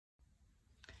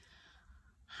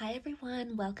Hi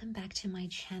everyone, welcome back to my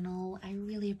channel. I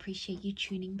really appreciate you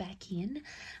tuning back in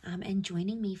and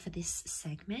joining me for this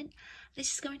segment.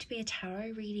 This is going to be a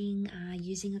tarot reading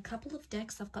using a couple of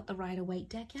decks. I've got the Rider-Waite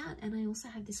deck out, and I also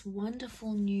have this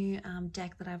wonderful new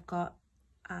deck that I've got.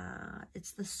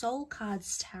 It's the Soul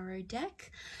Cards Tarot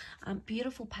deck.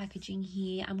 Beautiful packaging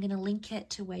here. I'm going to link it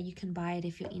to where you can buy it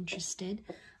if you're interested.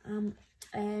 And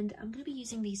I'm going to be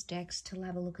using these decks to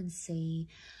have a look and see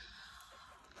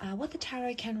what the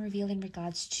tarot can reveal in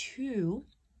regards to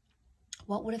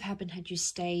what would have happened had you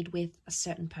stayed with a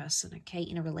certain person, okay,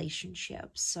 in a relationship.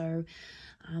 So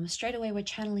straight away we're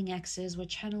channeling exes, we're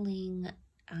channeling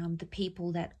the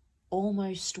people that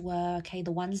almost were, okay,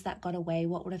 the ones that got away.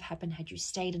 What would have happened had you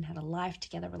stayed and had a life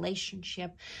together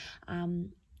relationship?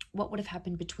 What would have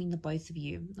happened between the both of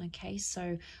you? Okay,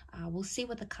 so we'll see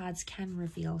what the cards can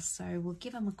reveal. So we'll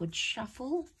give them a good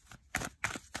shuffle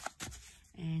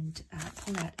and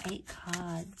pull out 8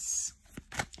 cards.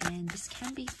 And this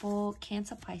can be for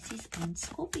Cancer, Pisces, and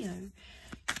Scorpio.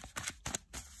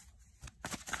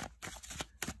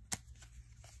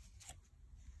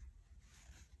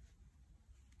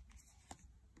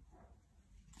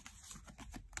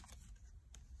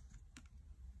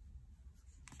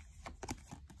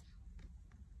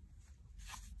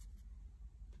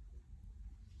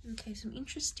 Okay, some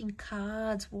interesting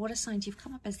cards. Water signs, you've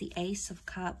come up as the Ace of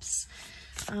Cups.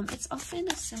 It's often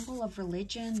a symbol of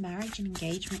religion, marriage, and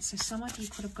engagement. So some of you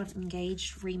could have got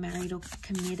engaged, remarried, or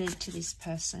committed to this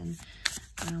person.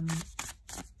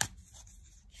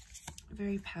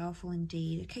 Very powerful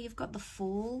indeed. Okay, you've got the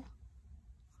Fool.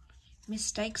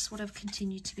 Mistakes would have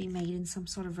continued to be made in some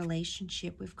sort of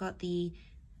relationship. We've got the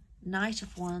Knight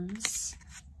of Wands.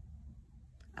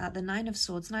 The Nine of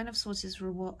Swords. Nine of Swords is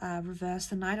reversed.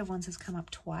 The Knight of Wands has come up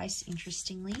twice,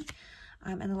 interestingly.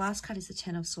 And the last card is the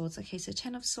Ten of Swords. Okay, so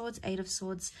 10 of Swords, 8 of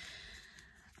Swords,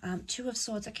 2 of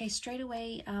Swords. Okay, straight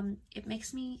away, it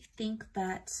makes me think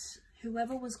that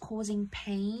whoever was causing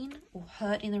pain or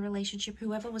hurt in the relationship,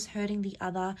 whoever was hurting the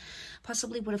other,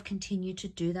 possibly would have continued to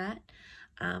do that.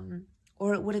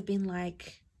 Or it would have been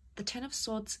like, the Ten of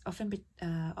Swords often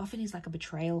is like a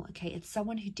betrayal. Okay, it's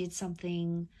someone who did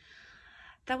something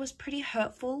that was pretty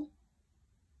hurtful,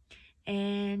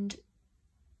 and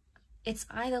it's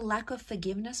either lack of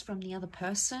forgiveness from the other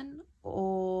person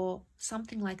or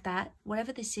something like that.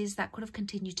 Whatever this is, that could have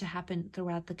continued to happen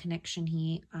throughout the connection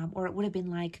here. Or it would have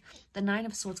been like, the Nine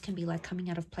of Swords can be like coming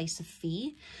out of place of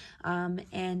fear.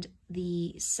 And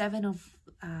the Seven of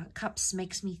Cups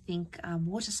makes me think,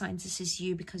 water signs, this is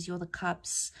you, because you're the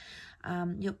Cups.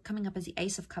 You're coming up as the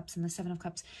Ace of Cups and the Seven of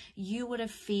Cups. You would have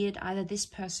feared either this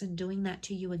person doing that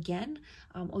to you again,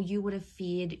 or you would have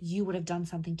feared you would have done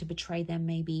something to betray them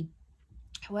maybe.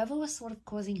 However was sort of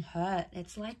causing hurt,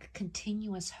 it's like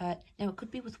continuous hurt. Now, it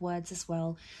could be with words as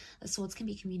well. The Swords can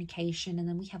be communication, and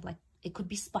then we have like, it could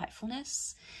be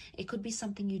spitefulness. It could be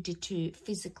something you did to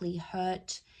physically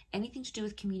hurt, anything to do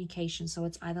with communication. So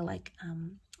it's either like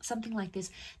something like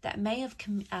this that may have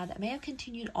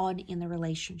continued on in the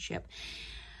relationship.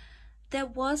 There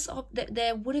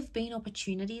would have been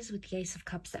opportunities with the Ace of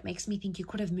Cups that makes me think you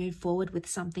could have moved forward with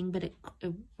something, but it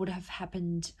would have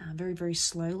happened very, very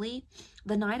slowly.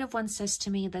 The Knight of Wands says to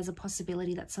me there's a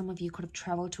possibility that some of you could have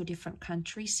traveled to a different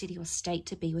country, city, or state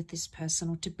to be with this person,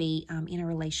 or to be in a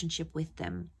relationship with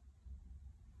them.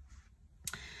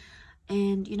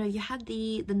 And, you know, you had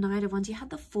the Knight of Wands, you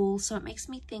had the Fool. So it makes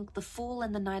me think the Fool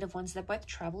and the Knight of Wands, they're both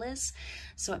travelers.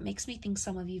 So it makes me think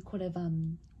some of you could have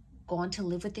gone to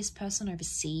live with this person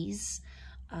overseas,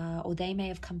 or they may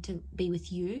have come to be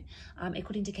with you. It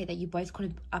could indicate that you both could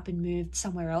have up and moved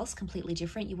somewhere else completely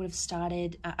different. You would have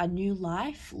started a new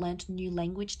life, learnt a new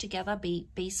language together,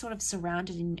 be sort of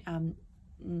surrounded in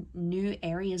new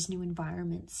areas, new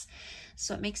environments.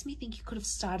 So it makes me think you could have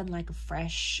started like a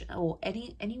fresh, or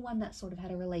anyone that sort of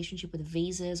had a relationship with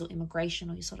visas or immigration,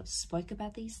 or you sort of spoke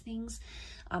about these things.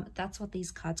 That's what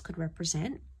these cards could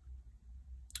represent.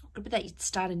 Could be that you'd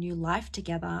start a new life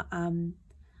together,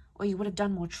 or you would have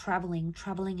done more traveling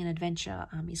and adventure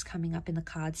is coming up in the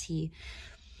cards here.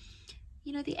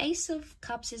 You know, the Ace of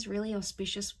Cups is really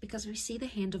auspicious because we see the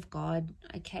hand of God,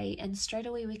 okay? And straight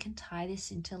away we can tie this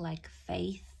into like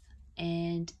faith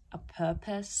and a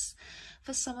purpose.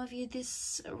 For some of you,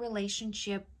 this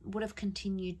relationship would have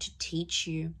continued to teach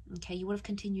you, okay? You would have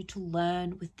continued to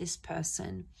learn with this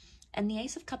person. And the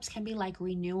Ace of Cups can be like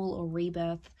renewal or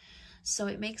rebirth. So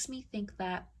it makes me think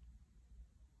that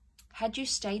had you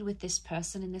stayed with this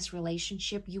person in this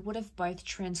relationship, you would have both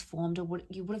transformed, or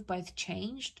you would have both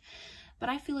changed. But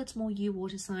I feel it's more you,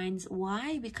 water signs.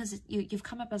 Why? Because you've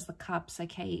come up as the cups,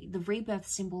 okay? The rebirth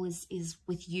symbol is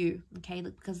with you, okay?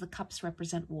 Because the cups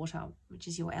represent water, which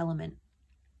is your element.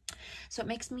 So it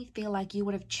makes me feel like you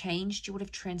would have changed, you would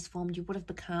have transformed, you would have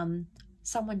become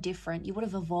someone different. You would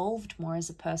have evolved more as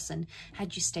a person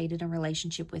had you stayed in a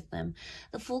relationship with them.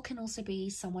 The Fool can also be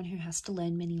someone who has to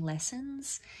learn many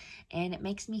lessons, and it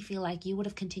makes me feel like you would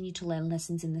have continued to learn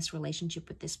lessons in this relationship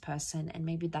with this person, and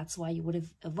maybe that's why you would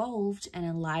have evolved and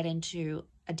enlightened to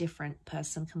a different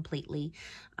person completely,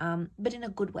 but in a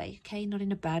good way, okay? Not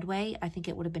in a bad way. I think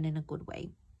it would have been in a good way.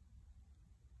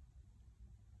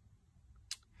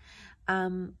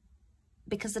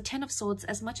 Because the Ten of Swords,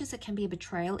 as much as it can be a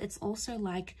betrayal, it's also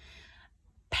like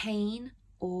pain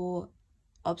or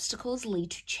obstacles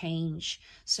lead to change.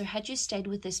 So had you stayed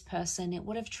with this person, it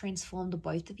would have transformed the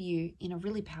both of you in a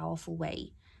really powerful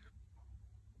way.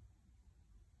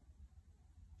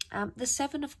 The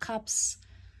Seven of Cups,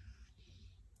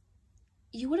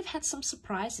 you would have had some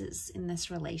surprises in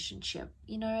this relationship.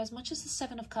 You know, as much as the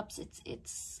Seven of Cups,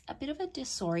 it's a bit of a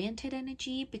disoriented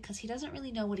energy because he doesn't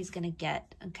really know what he's going to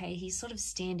get, okay? He's sort of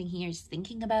standing here, he's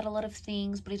thinking about a lot of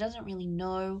things, but he doesn't really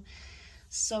know.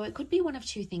 So it could be one of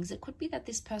two things. It could be that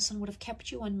this person would have kept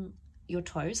you on your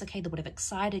toes, okay? They would have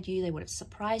excited you, they would have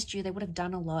surprised you, they would have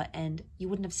done a lot, and you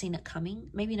wouldn't have seen it coming,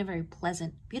 maybe in a very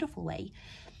pleasant, beautiful way.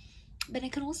 But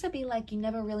it can also be like you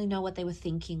never really know what they were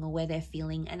thinking or where they're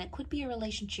feeling. And it could be a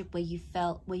relationship where you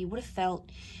would have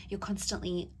felt you're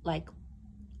constantly like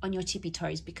on your tippy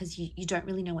toes because you don't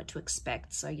really know what to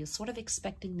expect. So you're sort of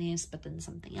expecting this, but then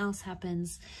something else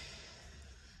happens.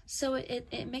 So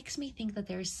it makes me think that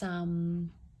there's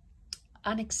some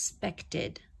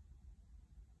unexpected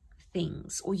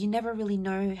things, or you never really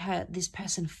know how this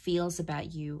person feels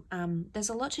about you. There's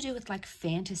a lot to do with like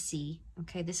fantasy,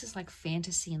 okay? This is like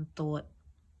fantasy and thought.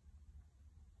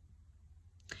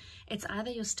 It's either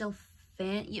you're still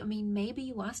maybe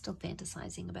you are still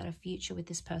fantasizing about a future with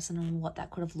this person and what that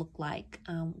could have looked like.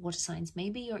 Water signs,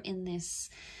 maybe you're in this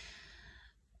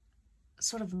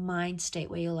sort of mind state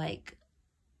where you're like,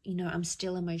 you know, I'm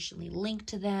still emotionally linked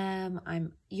to them.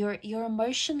 You're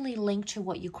emotionally linked to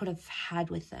what you could have had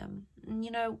with them. And,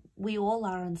 you know, we all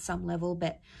are on some level,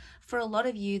 but for a lot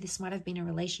of you, this might have been a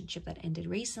relationship that ended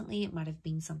recently. It might have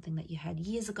been something that you had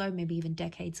years ago, maybe even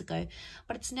decades ago,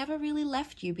 but it's never really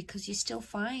left you because you still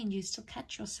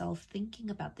catch yourself thinking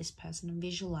about this person and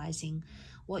visualizing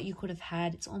what you could have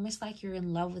had. It's almost like you're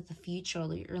in love with the future,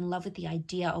 or you're in love with the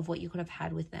idea of what you could have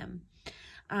had with them.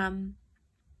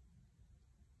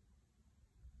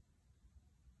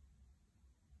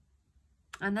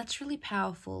 And that's really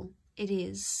powerful. It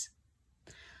is.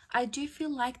 I do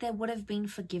feel like there would have been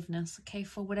forgiveness, okay,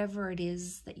 for whatever it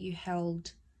is that you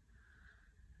held.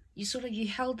 You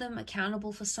held them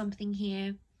accountable for something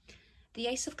here. The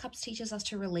Ace of Cups teaches us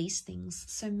to release things.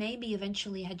 So maybe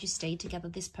eventually, had you stayed together,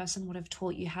 this person would have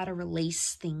taught you how to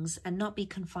release things and not be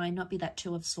confined, not be that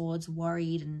Two of Swords,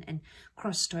 worried and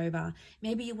crossed over.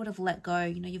 Maybe you would have let go.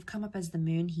 You know, you've come up as the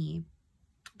Moon here,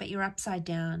 but you're upside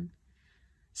down.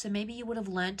 So maybe you would have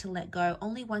learned to let go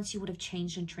only once you would have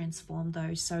changed and transformed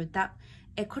those. So that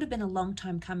it could have been a long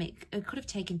time coming. It could have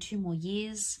taken 2 more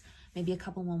years, maybe a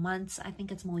couple more months. I think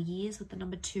it's more years with the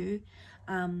number 2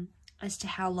 as to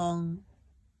how long.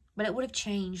 But it would have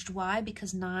changed. Why?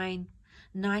 Because 9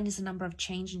 is a number of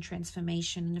change and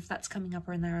transformation. And if that's coming up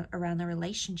around the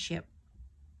relationship,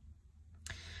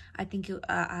 I think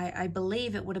I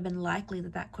believe it would have been likely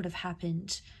that could have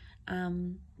happened.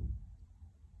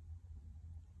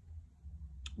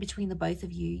 Between the both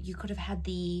of you, you could have had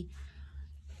the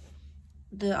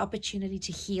opportunity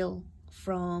to heal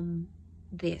from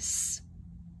this,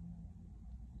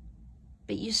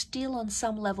 but you still on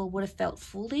some level would have felt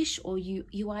foolish, or you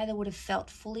either would have felt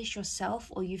foolish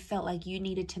yourself, or you felt like you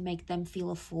needed to make them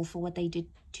feel a fool for what they did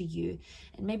to you.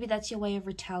 And maybe that's your way of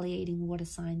retaliating, water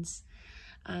signs.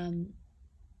 And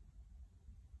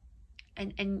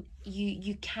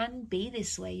you can be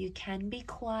this way. You can be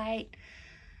quite,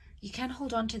 you can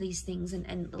hold on to these things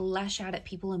and lash out at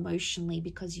people emotionally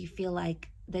because you feel like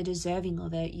they're deserving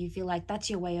of it. You feel like that's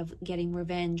your way of getting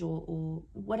revenge or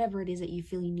whatever it is that you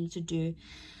feel you need to do.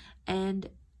 And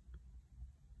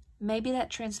maybe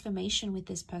that transformation with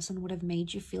this person would have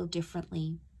made you feel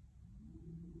differently.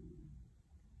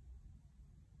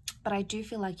 But I do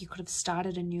feel like you could have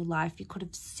started a new life. You could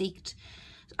have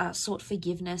sought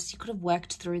forgiveness. You could have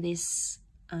worked through this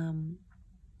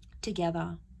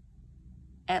together.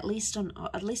 At least on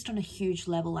a huge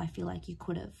level, I feel like you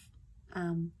could have.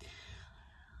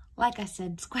 Like I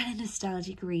said, it's quite a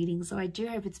nostalgic reading, so I do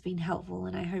hope it's been helpful,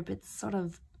 and I hope it's sort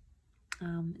of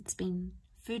it's been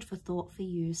food for thought for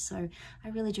you. So I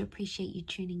really do appreciate you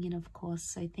tuning in, of course.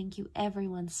 So thank you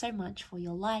everyone so much for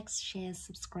your likes, shares,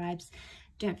 subscribes.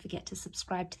 Don't forget to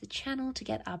subscribe to the channel to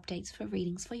get updates for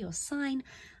readings for your sign.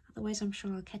 Otherwise, I'm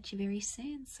sure I'll catch you very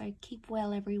soon. So keep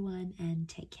well, everyone, and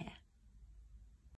take care.